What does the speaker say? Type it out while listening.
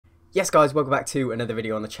Yes guys, welcome back to another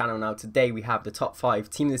video on the channel. Now today we have the top 5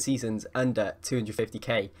 team of the seasons under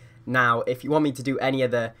 250k. Now if you want me to do any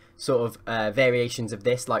other sort of variations of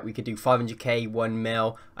this, like we could do 500k, 1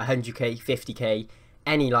 mil, 100k, 50k,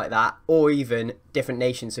 any like that, or even different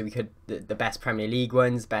nations, so we could the best Premier League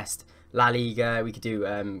ones, best La Liga, we could do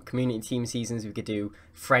community team seasons, we could do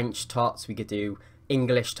French TOTS, we could do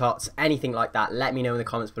English TOTS, anything like that. Let me know in the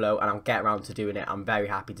comments below and I'll get around to doing it. I'm very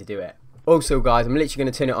happy to do it. Also guys, I'm literally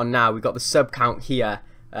going to turn it on now. We've got the sub count here,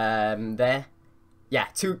 there, yeah,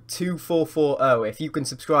 2440. If you can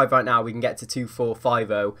subscribe right now, we can get to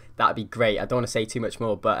 2450. That'd be great. I don't want to say too much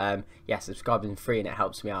more, but yeah, subscribing free and it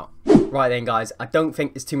helps me out. Right then guys, I don't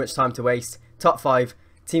think there's too much time to waste. Top 5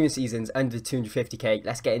 team of seasons under 250k.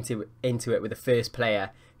 Let's get into it with the first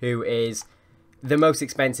player, who is the most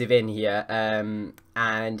expensive in here,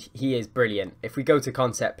 and he is brilliant. If we go to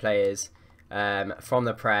concept players, from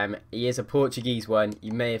the Prem, he is a Portuguese one.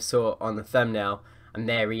 You may have saw it on the thumbnail, and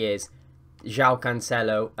there he is, João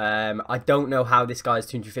Cancelo. I don't know how this guy is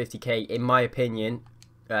 250k. In my opinion,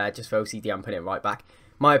 just for OCD, I'm putting it right back.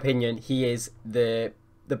 My opinion, he is the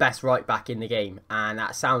best right back in the game, and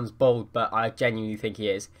that sounds bold, but I genuinely think he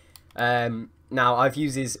is. Now I've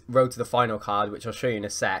used his road to the final card, which I'll show you in a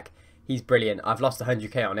sec. He's brilliant. I've lost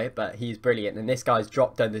 100k on it, but he's brilliant, and this guy's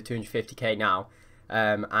dropped under 250k now.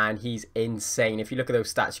 And he's insane. If you look at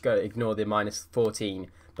those stats, you got to ignore the minus 14.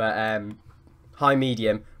 But high,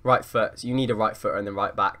 medium, right foot. So you need a right footer and then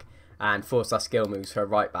right back. And 4-star skill moves for a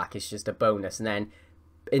right back is just a bonus. And then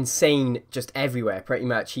insane just everywhere, pretty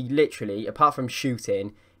much. He literally, apart from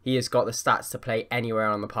shooting, he has got the stats to play anywhere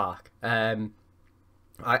on the park. I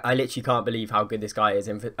literally can't believe how good this guy is.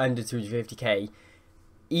 And for under 250k,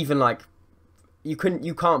 even like, you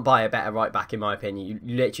can't buy a better right back, in my opinion. You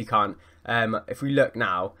literally can't. If we look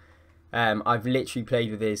now, I've literally played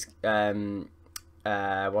with his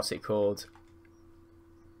what's it called?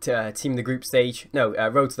 Team of the group stage. No,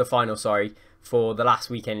 road to the final. Sorry, for the last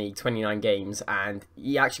weekend league, 29 games, and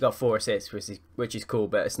he actually got 4 assists, which is cool.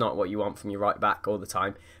 But it's not what you want from your right back all the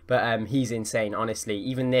time. But he's insane, honestly.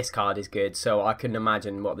 Even this card is good, so I couldn't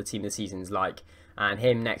imagine what the team of the season's like. And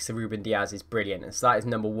him next to Ruben Diaz is brilliant. And so that is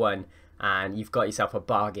number 1. And you've got yourself a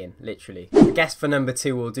bargain, literally. I guess for number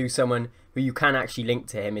 2, we'll do someone who you can actually link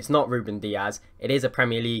to him. It's not Ruben Diaz, it is a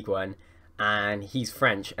Premier League one, and he's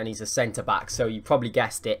French, and he's a centre-back, so you probably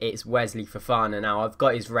guessed it, it's Wesley Fofana. Now, I've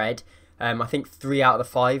got his red, I think 3 out of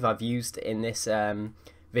the 5 I've used in this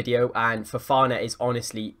video, and Fofana is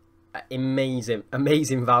honestly amazing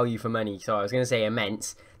value for money. So I was going to say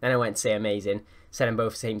immense, then I went to say amazing, said them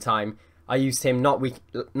both at the same time. I used him not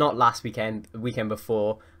last weekend, the weekend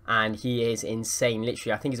before, and he is insane.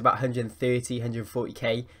 Literally, I think he's about 130,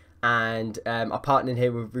 140k, and I partnered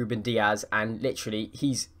here with Ruben Diaz, and literally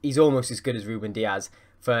he's almost as good as Ruben Diaz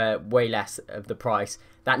for way less of the price.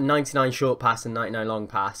 That 99 short pass and 99 long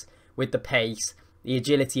pass with the pace, the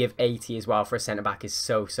agility of 80 as well for a centre back is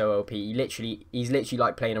so OP. He's literally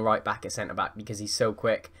like playing a right back at centre back because he's so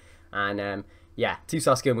quick. And yeah,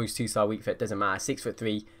 2-star skill moves, 2-star weak foot, doesn't matter.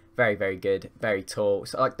 6'3". Very good, very tall.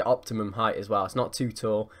 It's like the optimum height as well. It's not too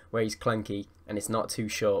tall where he's clunky, and it's not too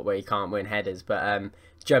short where he can't win headers. But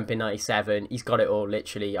jumping 97, he's got it all,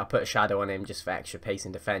 literally. I put a shadow on him just for extra pace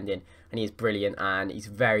and defending, and he's brilliant, and he's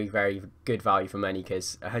very good value for money,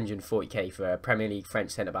 because 140k for a Premier League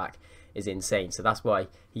French centre-back is insane. So that's why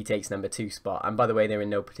he takes number 2 spot. And by the way, they're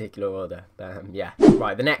in no particular order. Yeah.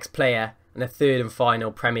 Right, the next player, and the third and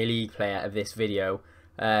final Premier League player of this video,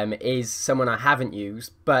 is someone I haven't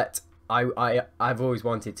used, but I've always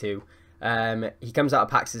wanted to. He comes out of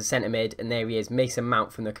packs as a centre mid, and there he is, Mason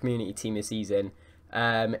Mount from the community team this season.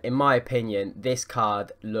 In my opinion, this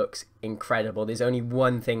card looks incredible. There's only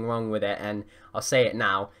one thing wrong with it, and I'll say it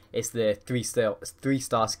now. It's the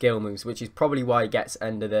 3-star skill moves, which is probably why he gets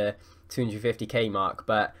under the 250k mark.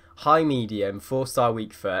 But high, medium, 4-star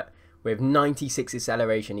weak foot with 96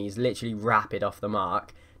 acceleration. He's literally rapid off the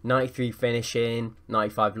mark. 93 finishing,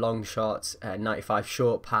 95 long shots, 95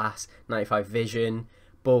 short pass, 95 vision,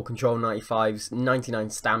 ball control 95s, 99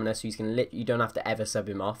 stamina, so you don't have to ever sub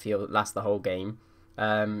him off, he'll last the whole game.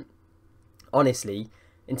 Honestly,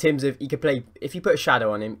 in terms of, he could play, if you put a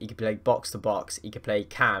shadow on him, he could play box to box, he could play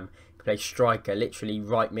cam, he could play striker, literally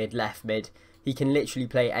right mid, left mid. He can literally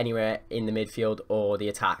play anywhere in the midfield or the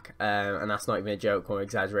attack, and that's not even a joke or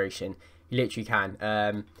exaggeration. He literally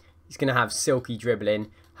can. He's going to have silky dribbling.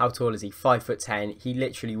 How tall is he? 5'10". He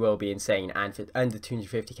literally will be insane. And for under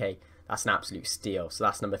 250k, that's an absolute steal. So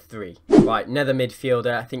that's number 3. Right, another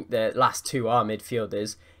midfielder. I think the last 2 are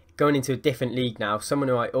midfielders. Going into a different league now. Someone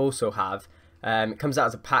who I also have. Comes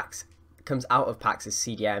out of packs as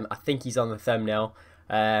CDM. I think he's on the thumbnail.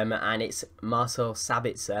 and it's Marcel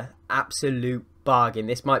Sabitzer. Absolute bargain.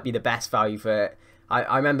 This might be the best value for.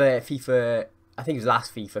 I remember FIFA. I think it was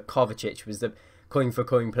last FIFA. Kovacic was the coin for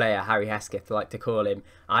coin player. Harry Hesketh like to call him.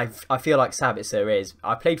 I feel like Sabitzer is.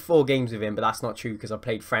 I played 4 games with him, but that's not true because I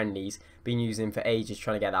played friendlies. Been using him for ages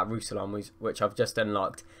trying to get that Roussillon, which I've just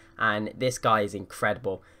unlocked. And this guy is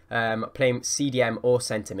incredible. Playing CDM or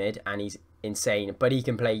centre mid, and he's insane. But he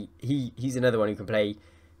can play. He's another one who can play.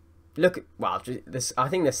 Look at, well, this. I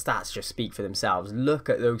think the stats just speak for themselves. Look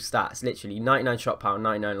at those stats. Literally 99 shot power,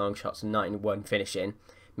 99 long shots, and 91 finishing.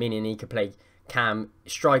 Meaning he could play cam,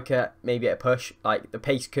 striker, maybe at a push. Like the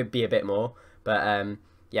pace could be a bit more, but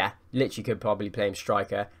yeah, literally could probably play him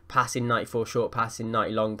striker. Passing 94 short, passing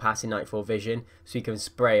 90 long, passing 94 vision, so he can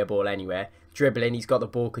spray a ball anywhere. Dribbling, he's got the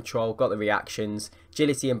ball control, got the reactions.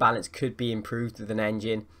 Agility and balance could be improved with an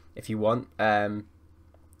engine if you want.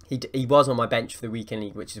 He was on my bench for the weekend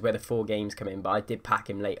league, which is where the 4 games come in, but I did pack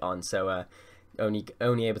him late on, so only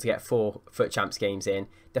able to get 4 FUT Champs games in.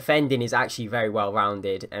 Defending is actually very well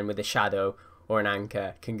rounded, and with a shadow or an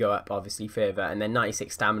anchor can go up obviously further. And then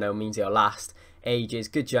 96 stamina means he'll last ages.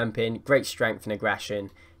 Good jumping, great strength and aggression.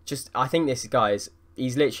 Just, I think this guy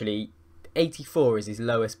he's literally 84 is his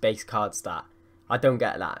lowest base card stat. I don't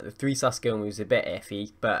get that. The 3-star skill move is a bit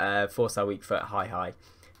iffy, but 4-star weak foot high.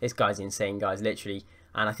 This guy's insane, guys, literally.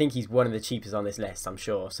 And I think he's one of the cheapest on this list, I'm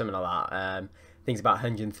sure, something like that. I think it's about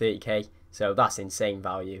 130k, so that's insane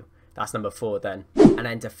value. That's number 4 then. And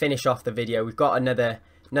then to finish off the video, we've got another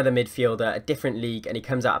midfielder, a different league, and he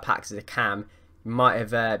comes out of packs as a cam. You might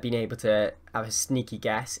have been able to have a sneaky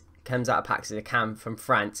guess. Comes out of packs as a cam from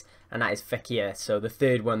France, and that is Fekir. So the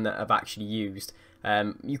 3rd one that I've actually used.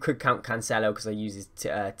 You could count Cancelo because I use his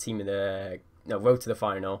team in the road to the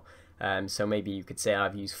final. So maybe you could say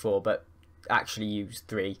I've used 4, but actually used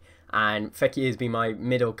 3. And Fekir has been my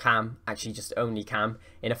middle cam, actually just only cam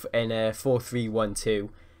in a 4-3-1-2.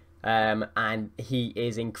 And he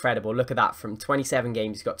is incredible. Look at that, from 27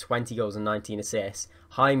 games he's got 20 goals and 19 assists.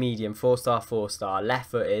 High, medium, 4-star, 4-star,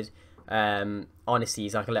 left-footed. Honestly,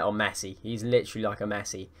 he's like a little Messi. He's literally like a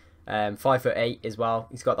Messi. 5'8" as well.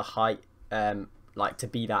 He's got the height like to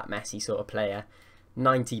be that Messi sort of player.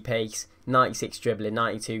 90 pace, 96 dribbling,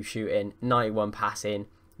 92 shooting, 91 passing.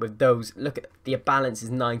 With those, look at the balance is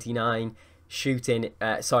 99. Shooting,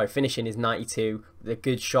 finishing is 92. The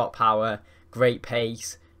good shot power, great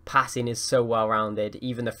pace. Passing is so well rounded.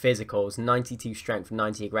 Even the physicals, 92 strength,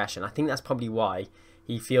 90 aggression. I think that's probably why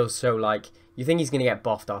he feels so like, you think he's going to get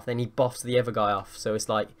boffed off, then he boffs the other guy off. So it's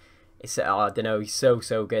like, I don't know, he's so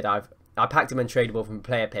good. I packed him untradeable from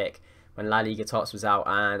player pick when La Liga TOTS was out,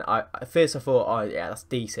 and at first I thought, oh yeah, that's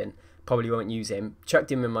decent, probably won't use him.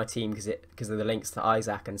 Chucked him in my team because of the links to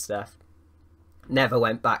Isaac and stuff. Never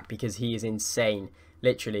went back because he is insane.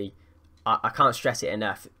 Literally, I can't stress it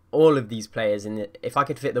enough. All of these players, and if I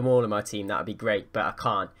could fit them all in my team, that would be great, but I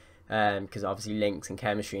can't because obviously links and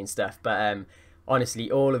chemistry and stuff. But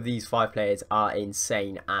honestly, all of these 5 players are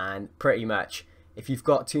insane, and pretty much if you've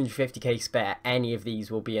got 250k spare, any of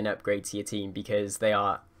these will be an upgrade to your team because they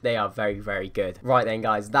are very, very good. Right then,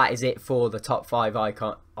 guys, that is it for the top 5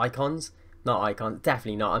 icons. Not icons,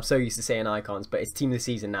 definitely not. I'm so used to saying icons, but it's team of the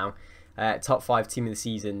season now. Top 5 team of the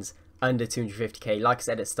seasons under 250k. Like I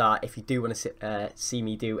said at the start, if you do want to see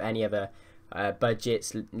me do any other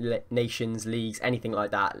budgets, nations, leagues, anything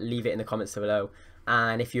like that, leave it in the comments below.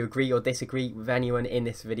 And if you agree or disagree with anyone in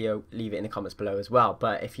this video, leave it in the comments below as well.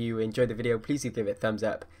 But if you enjoyed the video, please do give it a thumbs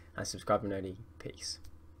up and subscribe when ready. Peace.